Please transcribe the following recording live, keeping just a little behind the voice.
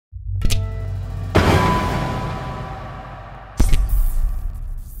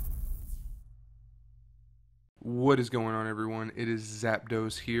What is going on, everyone? It is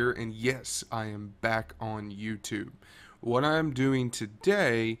Zapdos here, and yes, I am back on YouTube. What I'm doing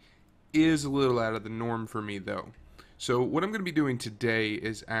today is a little out of the norm for me, though. So what I'm going to be doing today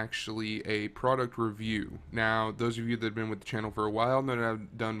is actually a product review. Now, those of you that have been with the channel for a while know that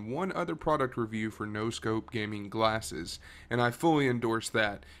I've done one other product review for No Scope Gaming glasses, and I fully endorse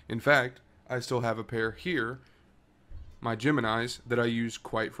that. In fact, I still have a pair here, my Geminis, that I use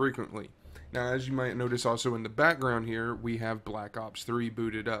quite frequently. Now, as you might notice also in the background here, we have Black Ops 3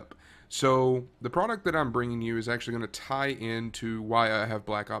 booted up. So, the product that I'm bringing you is actually going to tie into why I have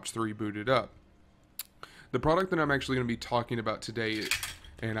Black Ops 3 booted up. The product that I'm actually going to be talking about today,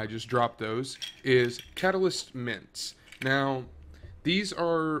 and I just dropped those, is Catalyst Mints. Now, these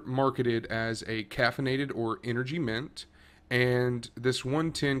are marketed as a caffeinated or energy mint, and this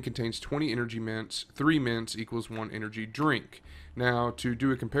one tin contains 20 energy mints. 3 mints equals 1 energy drink. Now, to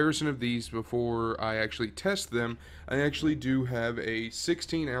do a comparison of these before I actually test them, I actually do have a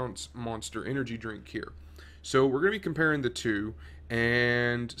 16-ounce Monster energy drink here. So we're going to be comparing the two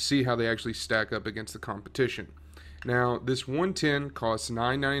and see how they actually stack up against the competition. Now, this 110 costs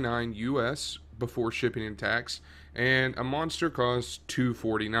 $9.99 US before shipping and tax, and a Monster costs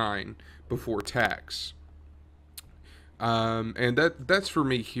 $2.49 before tax. And that's for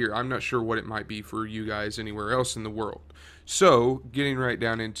me here. I'm not sure what it might be for you guys anywhere else in the world. So, getting right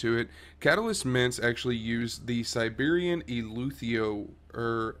down into it, Catalyst Mints actually use the Siberian Eleutherol,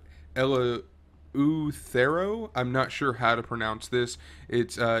 or Eleutherol. I'm not sure how to pronounce this.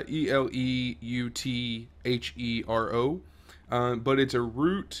 It's EleutherO, but it's a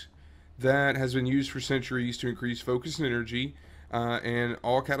root that has been used for centuries to increase focus and energy. And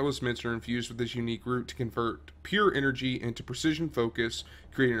all Catalyst Mints are infused with this unique root to convert pure energy into precision focus,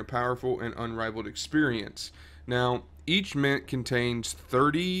 creating a powerful and unrivaled experience. Now, each mint contains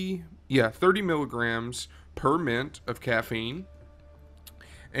 30 milligrams per mint of caffeine.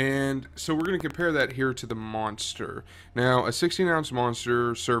 And so we're going to compare that here to the Monster. Now, a 16-ounce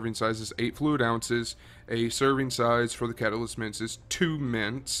Monster serving size is 8 fluid ounces. A serving size for the Catalyst Mints is 2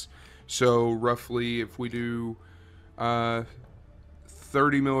 mints. So roughly, if we do 30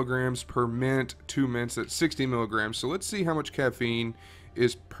 milligrams per mint, 2 mints, that's 60 milligrams. So let's see how much caffeine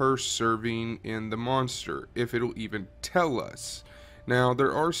is per serving in the Monster, if it'll even tell us. Now,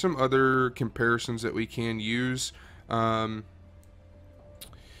 there are some other comparisons that we can use. So,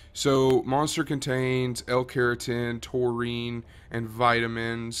 Monster contains L-carotene, taurine, and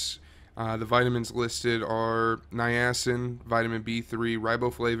vitamins. The vitamins listed are niacin, vitamin B3,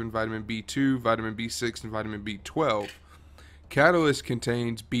 riboflavin, vitamin B2, vitamin B6, and vitamin B12. Catalyst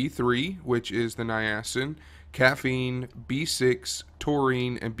contains B3, which is the niacin, caffeine, B6,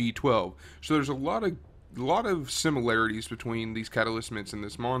 taurine, and B12. So there's a lot of similarities between these Catalyst Mints and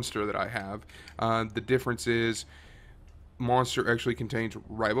this Monster that I have. The difference is Monster actually contains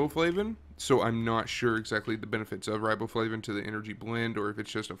riboflavin, so I'm not sure exactly the benefits of riboflavin to the energy blend, or if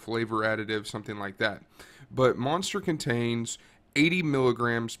it's just a flavor additive, something like that. But Monster contains 80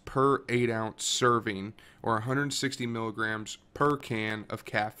 milligrams per 8-ounce serving, or 160 milligrams per can of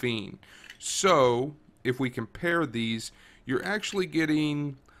caffeine. So, if we compare these, you're actually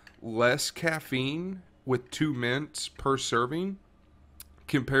getting less caffeine with 2 mints per serving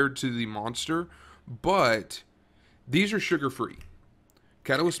compared to the Monster, but these are sugar-free.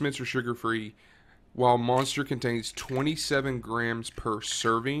 Catalyst Mints are sugar-free, while Monster contains 27 grams per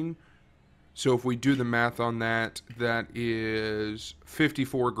serving. So if we do the math on that, that is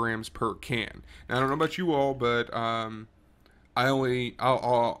 54 grams per can. Now, I don't know about you all, but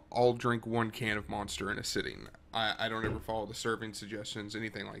I'll drink 1 can of Monster in a sitting. I don't ever follow the serving suggestions,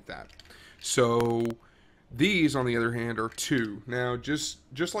 anything like that. So these, on the other hand, are 2. Now, just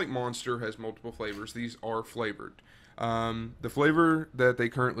like Monster has multiple flavors, these are flavored. The flavor that they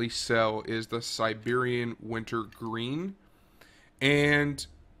currently sell is the Siberian Winter Green. And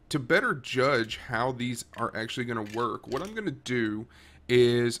to better judge how these are actually going to work, what I'm going to do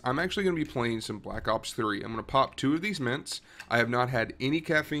is I'm actually going to be playing some Black Ops 3. I'm going to pop 2 of these mints. I have not had any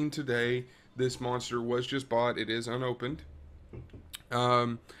caffeine today. This Monster was just bought. It is unopened.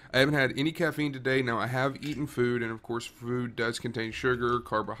 I haven't had any caffeine today. Now, I have eaten food, and of course, food does contain sugar,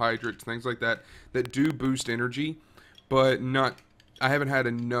 carbohydrates, things like that, that do boost energy, but I haven't had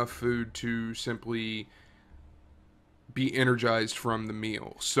enough food to simply be energized from the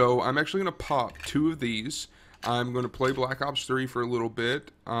meal. So I'm actually going to pop 2 of these. I'm going to play Black Ops 3 for a little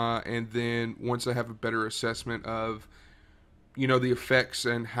bit, and then once I have a better assessment of, the effects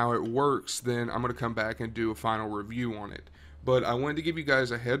and how it works, then I'm going to come back and do a final review on it. But I wanted to give you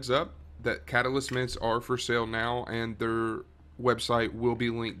guys a heads up that Catalyst Mints are for sale now, and they're website will be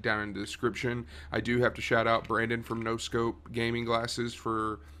linked down in the description. I do have to shout out Brandon from No Scope Gaming Glasses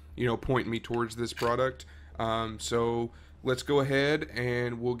for, pointing me towards this product. So let's go ahead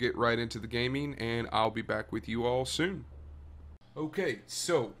and we'll get right into the gaming, and I'll be back with you all soon. Okay,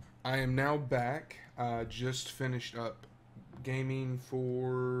 so I am now back. Just finished up gaming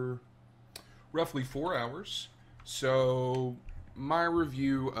for roughly 4 hours. So my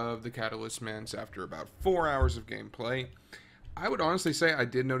review of the Catalyst Mints after about 4 hours of gameplay, I would honestly say I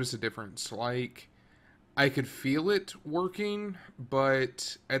did notice a difference. Like, I could feel it working,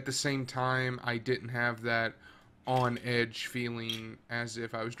 but at the same time, I didn't have that on edge feeling as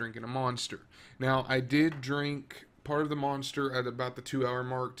if I was drinking a Monster. Now, I did drink part of the Monster at about the 2 hour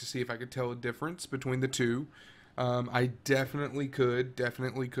mark to see if I could tell a difference between the two. I definitely could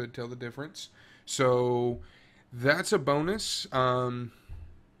tell the difference. So that's a bonus. I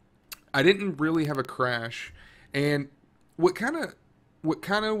didn't really have a crash, and what kind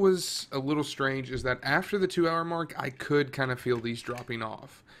of was a little strange is that after the 2 hour mark, I could kind of feel these dropping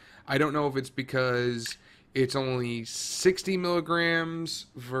off. I don't know if it's because it's only 60 milligrams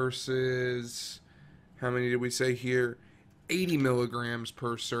versus, how many did we say here? 80 milligrams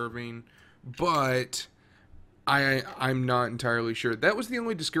per serving, but I'm not entirely sure. That was the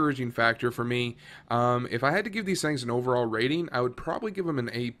only discouraging factor for me. If I had to give these things an overall rating, I would probably give them an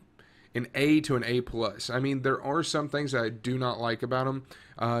A to an A plus. I mean, there are some things that I do not like about them.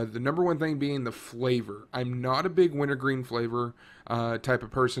 The number one thing being the flavor. I'm not a big wintergreen flavor type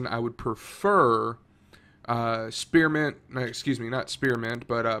of person. I would prefer spearmint, excuse me, not spearmint,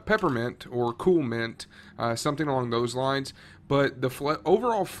 but peppermint or cool mint, something along those lines. But the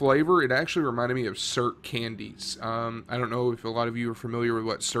overall flavor, it actually reminded me of cert candies. I don't know if a lot of you are familiar with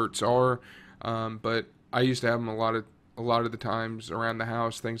what certs are, but I used to have them a lot of the times around the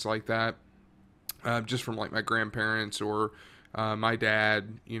house, things like that. Just from like my grandparents or my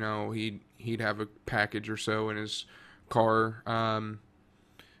dad, he'd have a package or so in his car.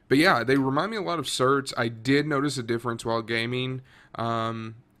 But yeah, they remind me a lot of certs. I did notice a difference while gaming.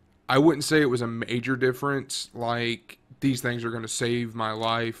 I wouldn't say it was a major difference, like these things are going to save my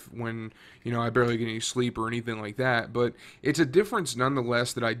life when, I barely get any sleep or anything like that. But it's a difference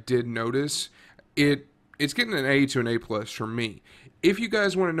nonetheless that I did notice. It's getting an A to an A plus from me. If you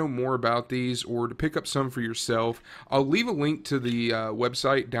guys want to know more about these or to pick up some for yourself, I'll leave a link to the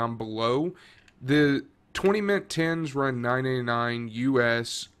website down below. The 20 mint tins run $9.99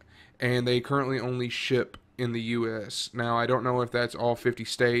 US, and they currently only ship in the US. Now, I don't know if that's all 50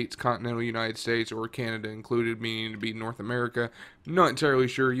 states, continental United States, or Canada included, meaning to be North America. Not entirely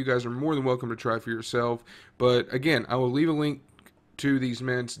sure. You guys are more than welcome to try for yourself. But again, I will leave a link to these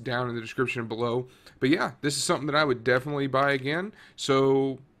mints down in the description below. But yeah, this is something that I would definitely buy again.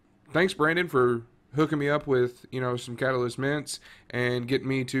 So thanks, Brandon, for hooking me up with, some Catalyst mints and getting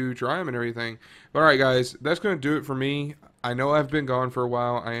me to try them and everything. But all right, guys, that's going to do it for me. I know I've been gone for a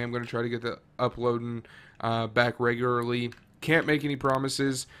while. I am going to try to get the uploading back regularly. Can't make any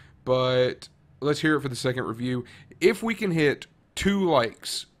promises, but let's hear it for the second review. If we can hit 2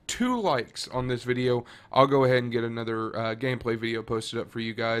 likes on this video, I'll go ahead and get another gameplay video posted up for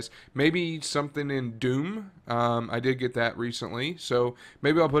you guys. Maybe something in Doom. I did get that recently, so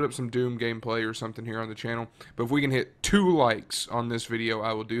maybe I'll put up some Doom gameplay or something here on the channel. But if we can hit 2 likes on this video,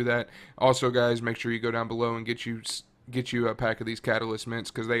 I will do that. Also, guys, make sure you go down below and get you a pack of these Catalyst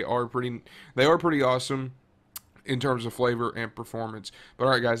mints, because they are pretty awesome in terms of flavor and performance. But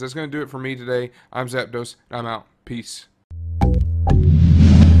all right, guys, that's going to do it for me today. I'm Zapdos, and I'm out. Peace.